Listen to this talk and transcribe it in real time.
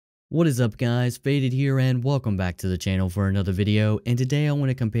What is up guys, Faded here and welcome back to the channel for another video, and today I want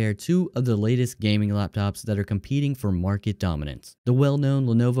to compare two of the latest gaming laptops that are competing for market dominance. The well-known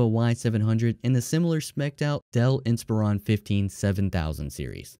Lenovo Y700 and the similar spec'd out Dell Inspiron Y700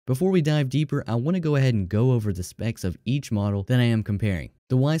 series. Before we dive deeper, I want to go ahead and go over the specs of each model that I am comparing.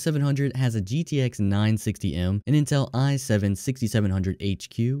 The Y700 has a GTX 960M, an Intel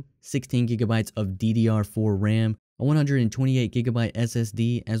i7-6700HQ, 16GB of DDR4 RAM, a 128GB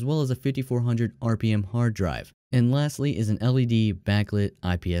SSD, as well as a 5400 RPM hard drive. And lastly is an LED backlit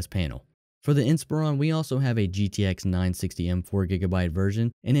IPS panel. For the Inspiron, we also have a GTX 960M 4GB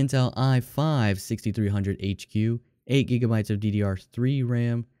version, an Intel i5-6300HQ, 8GB of DDR3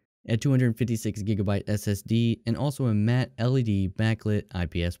 RAM, a 256GB SSD, and also a matte LED backlit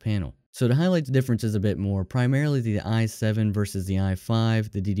IPS panel. So to highlight the differences a bit more, primarily the i7 versus the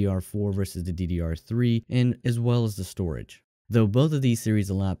i5, the DDR4 versus the DDR3, and as well as the storage. Though both of these series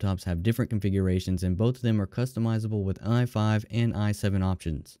of laptops have different configurations and both of them are customizable with i5 and i7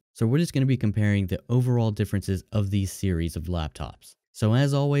 options. So we're just going to be comparing the overall differences of these series of laptops. So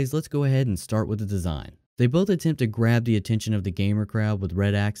as always, let's go ahead and start with the design. They both attempt to grab the attention of the gamer crowd with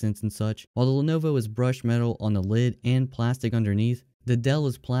red accents and such. While the Lenovo is brushed metal on the lid and plastic underneath, the Dell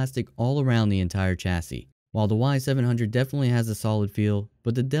is plastic all around the entire chassis. While the Y700 definitely has a solid feel,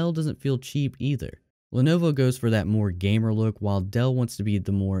 but the Dell doesn't feel cheap either. Lenovo goes for that more gamer look, while Dell wants to be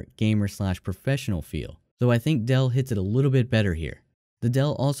the more gamer/professional feel, though I think Dell hits it a little bit better here. The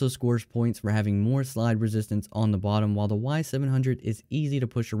Dell also scores points for having more slide resistance on the bottom, while the Y700 is easy to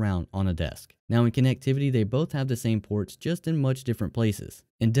push around on a desk. Now in connectivity, they both have the same ports, just in much different places,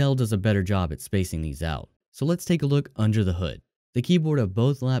 and Dell does a better job at spacing these out. So let's take a look under the hood. The keyboard of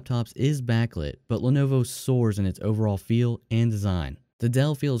both laptops is backlit, but Lenovo soars in its overall feel and design. The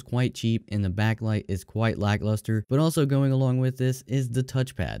Dell feels quite cheap and the backlight is quite lackluster, but also going along with this is the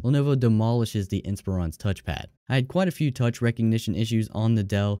touchpad. Lenovo demolishes the Inspiron's touchpad. I had quite a few touch recognition issues on the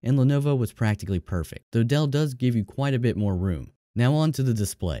Dell, and Lenovo was practically perfect, though Dell does give you quite a bit more room. Now on to the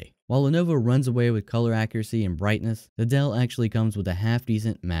display. While Lenovo runs away with color accuracy and brightness, the Dell actually comes with a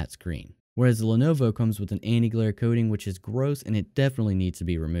half-decent matte screen. Whereas the Lenovo comes with an anti-glare coating, which is gross and it definitely needs to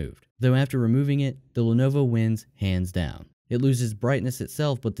be removed. Though after removing it, the Lenovo wins hands down. It loses brightness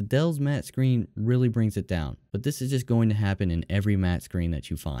itself, but the Dell's matte screen really brings it down. But this is just going to happen in every matte screen that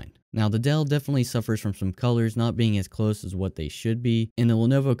you find. Now the Dell definitely suffers from some colors not being as close as what they should be, and the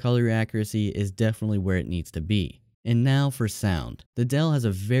Lenovo color accuracy is definitely where it needs to be. And now for sound. The Dell has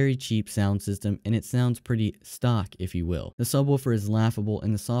a very cheap sound system and it sounds pretty stock, if you will. The subwoofer is laughable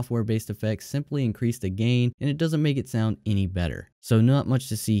and the software-based effects simply increase the gain and it doesn't make it sound any better. So not much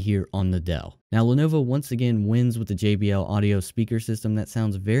to see here on the Dell. Now Lenovo once again wins with the JBL audio speaker system that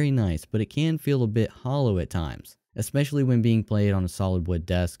sounds very nice, but it can feel a bit hollow at times, especially when being played on a solid wood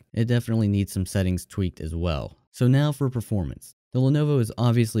desk. It definitely needs some settings tweaked as well. So now for performance. The Lenovo is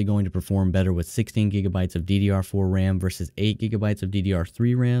obviously going to perform better with 16GB of DDR4 RAM versus 8GB of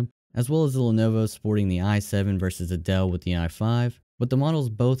DDR3 RAM, as well as the Lenovo sporting the i7 versus the Dell with the i5, but the models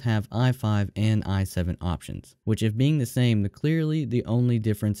both have i5 and i7 options, which if being the same, clearly the only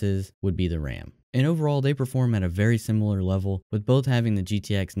differences would be the RAM. And overall, they perform at a very similar level, with both having the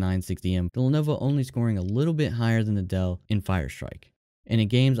GTX 960M, the Lenovo only scoring a little bit higher than the Dell in Firestrike. And in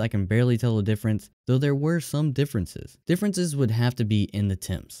games, I can barely tell the difference, though there were some differences. Differences would have to be in the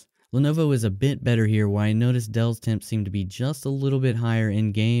temps. Lenovo is a bit better here, where I noticed Dell's temps seem to be just a little bit higher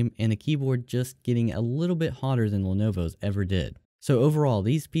in game, and the keyboard just getting a little bit hotter than Lenovo's ever did. So overall,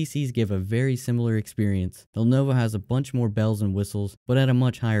 these PCs give a very similar experience. The Lenovo has a bunch more bells and whistles, but at a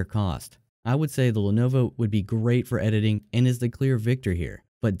much higher cost. I would say the Lenovo would be great for editing and is the clear victor here.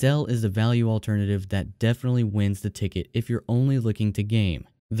 But Dell is the value alternative that definitely wins the ticket if you're only looking to game.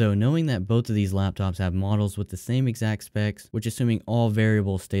 Though knowing that both of these laptops have models with the same exact specs, which assuming all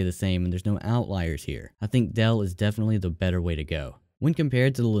variables stay the same and there's no outliers here, I think Dell is definitely the better way to go. When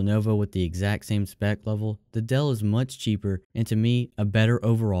compared to the Lenovo with the exact same spec level, the Dell is much cheaper and to me a better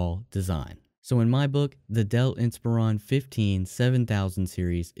overall design. So in my book, the Dell Inspiron Y700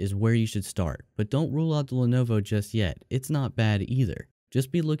 series is where you should start, but don't rule out the Lenovo just yet. It's not bad either. Just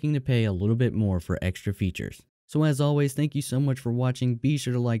be looking to pay a little bit more for extra features. So as always, thank you so much for watching. Be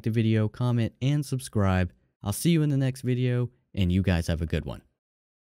sure to like the video, comment, and subscribe. I'll see you in the next video, and you guys have a good one.